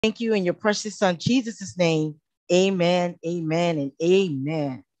Thank you in your precious son, Jesus' name. Amen, amen, and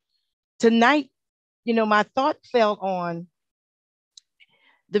amen. Tonight, my thought fell on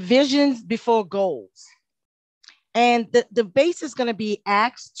the visions before goals. And the base is going to be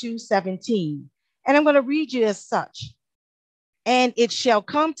Acts 2:17. And I'm going to read you as such. And it shall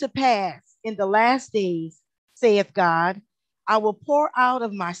come to pass in the last days, saith God, I will pour out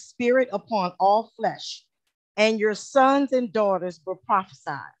of my spirit upon all flesh, and your sons and daughters will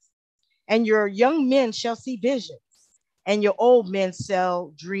prophesy, and your young men shall see visions, and your old men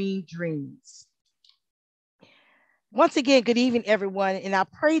shall dream dreams. Once again, good evening, everyone. And I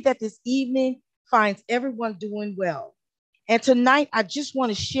pray that this evening finds everyone doing well. And tonight, I just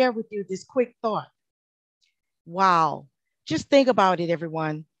want to share with you this quick thought. Wow. Just think about it,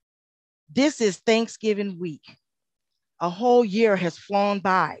 everyone. This is Thanksgiving week. A whole year has flown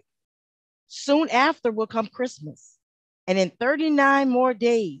by. Soon after will come Christmas. And in 39 more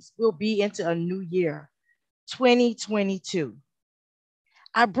days, we'll be into a new year, 2022.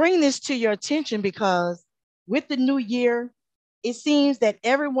 I bring this to your attention because with the new year, it seems that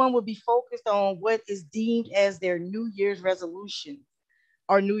everyone will be focused on what is deemed as their New Year's resolution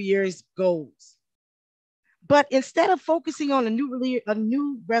or New Year's goals. But instead of focusing on a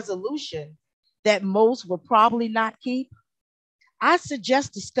new resolution that most will probably not keep, I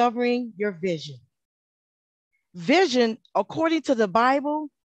suggest discovering your vision. Vision, according to the Bible,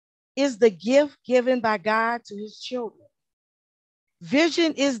 is the gift given by God to his children.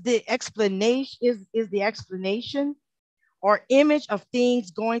 Vision is the explanation or image of things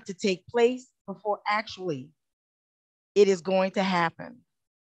going to take place before actually it is going to happen.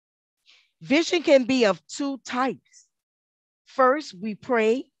 Vision can be of two types. First, we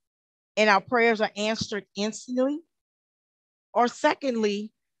pray and our prayers are answered instantly. Or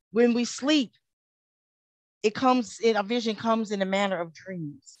secondly, when we sleep, a vision comes in a manner of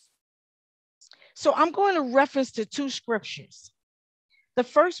dreams. So I'm going to reference to two scriptures. The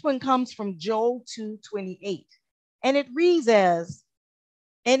first one comes from Joel 2:28, and it reads as,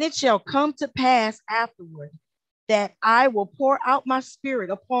 and it shall come to pass afterward that I will pour out my spirit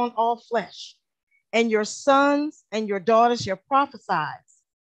upon all flesh, and your sons and your daughters shall prophesy,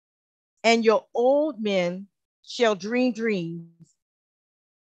 and your old men shall dream dreams,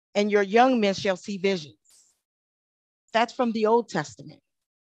 and your young men shall see visions. That's from the Old Testament.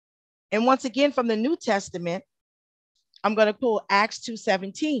 And once again, from the New Testament, I'm going to pull Acts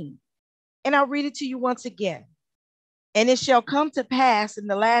 2:17, and I'll read it to you once again. And it shall come to pass in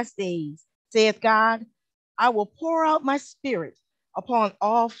the last days, saith God, I will pour out my spirit upon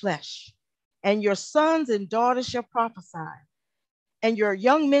all flesh, and your sons and daughters shall prophesy, and your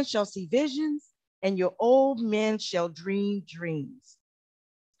young men shall see visions, and your old men shall dream dreams.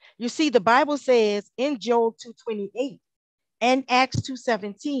 You see, the Bible says in Joel 2:28 and Acts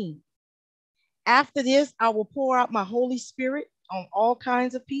 2:17, after this, I will pour out my Holy Spirit on all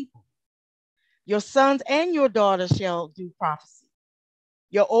kinds of people. Your sons and your daughters shall do prophecy.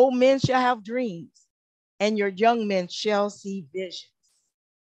 Your old men shall have dreams, and your young men shall see visions.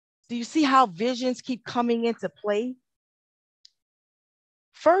 Do you see how visions keep coming into play?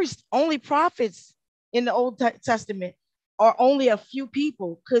 First, only prophets in the Old Testament, or only a few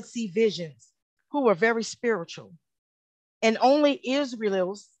people, could see visions who were very spiritual. And only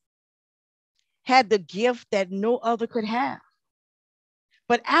Israelites had the gift that no other could have.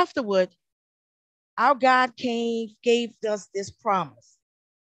 But afterward, our God gave us this promise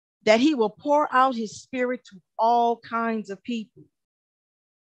that he will pour out his spirit to all kinds of people.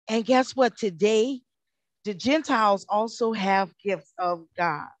 And guess what? Today, the Gentiles also have gifts of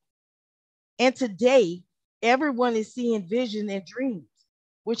God. And today, everyone is seeing vision and dreams,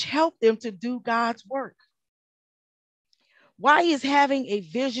 which help them to do God's work. Why is having a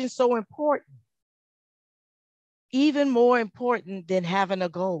vision so important? Even more important than having a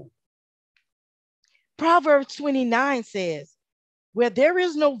goal. Proverbs 29 says, where there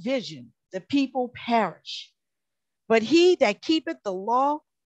is no vision, the people perish. But he that keepeth the law,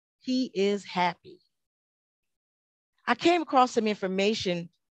 he is happy. I came across some information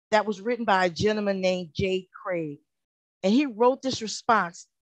that was written by a gentleman named J. Craig, and he wrote this response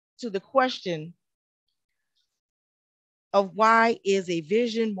to the question of why is a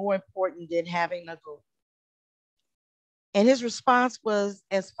vision more important than having a goal? And his response was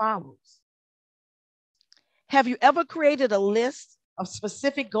as follows. Have you ever created a list of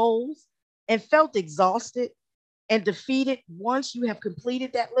specific goals and felt exhausted and defeated once you have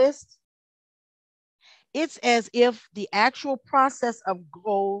completed that list? It's as if the actual process of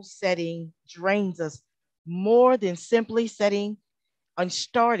goal setting drains us more than simply setting and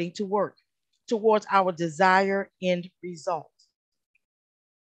starting to work towards our desired end result.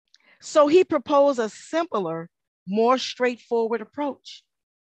 So he proposed a simpler, more straightforward approach.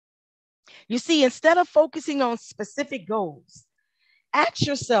 You see, instead of focusing on specific goals, ask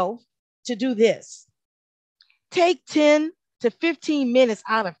yourself to do this. Take 10 to 15 minutes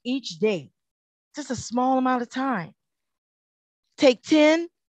out of each day, just a small amount of time. Take 10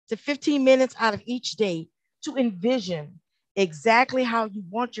 to 15 minutes out of each day to envision exactly how you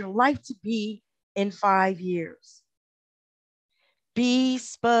want your life to be in 5 years. Be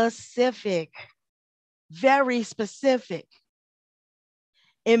specific, very specific.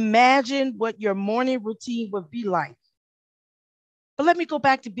 Imagine what your morning routine would be like. But let me go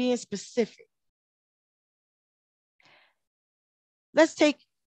back to being specific. Let's take,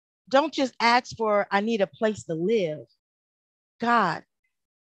 don't just ask for, I need a place to live. God,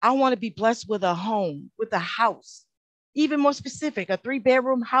 I want to be blessed with a home, with a house. Even more specific, a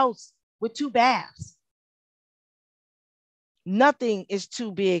 3-bedroom house with 2 baths. Nothing is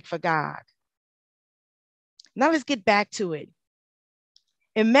too big for God. Now let's get back to it.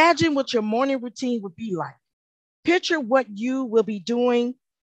 Imagine what your morning routine would be like. Picture what you will be doing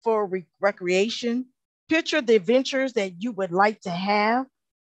for recreation. Picture the adventures that you would like to have.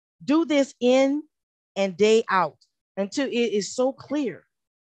 Do this in and day out until it is so clear.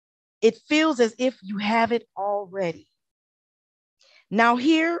 It feels as if you have it already. Now,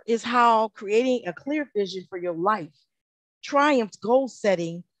 here is how creating a clear vision for your life triumphs goal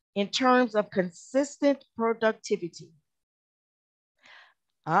setting in terms of consistent productivity.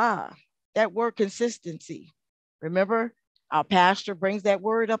 That word consistency. Remember, our pastor brings that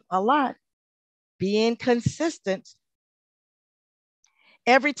word up a lot. Being consistent.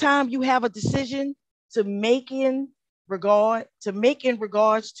 Every time you have a decision to make in regards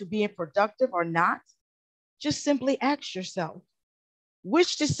to being productive or not, just simply ask yourself,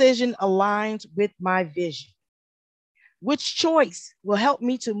 which decision aligns with my vision? Which choice will help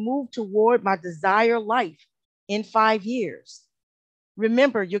me to move toward my desired life in 5 years?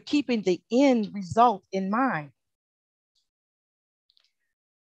 Remember, you're keeping the end result in mind.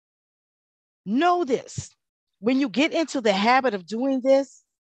 Know this. When you get into the habit of doing this,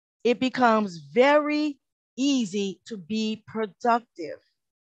 it becomes very easy to be productive.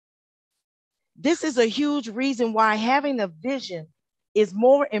 This is a huge reason why having a vision is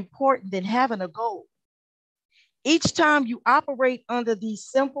more important than having a goal. Each time you operate under the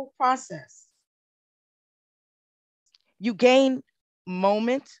simple process, you gain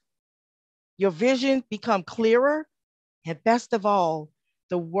moment, your vision becomes clearer, and best of all,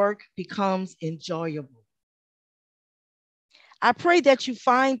 the work becomes enjoyable. I pray that you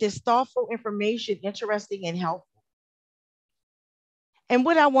find this thoughtful information interesting and helpful. And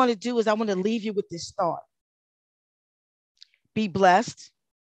what I want to do is I want to leave you with this thought. Be blessed.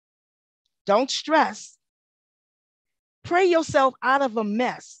 Don't stress. Pray yourself out of a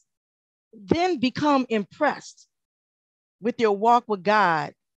mess. Then become impressed with your walk with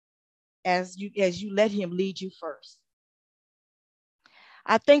God as you let him lead you first.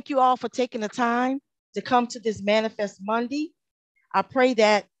 I thank you all for taking the time to come to this Manifest Monday. I pray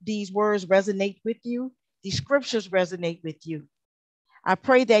that these words resonate with you. These scriptures resonate with you. I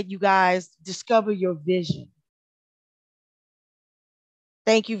pray that you guys discover your vision.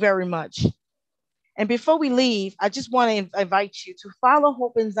 Thank you very much. And before we leave, I just want to invite you to follow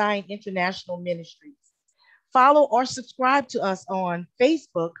Hope in Zion International Ministries. Follow or subscribe to us on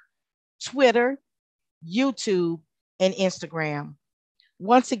Facebook, Twitter, YouTube, and Instagram.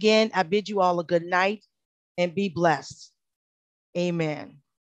 Once again, I bid you all a good night and be blessed. Amen.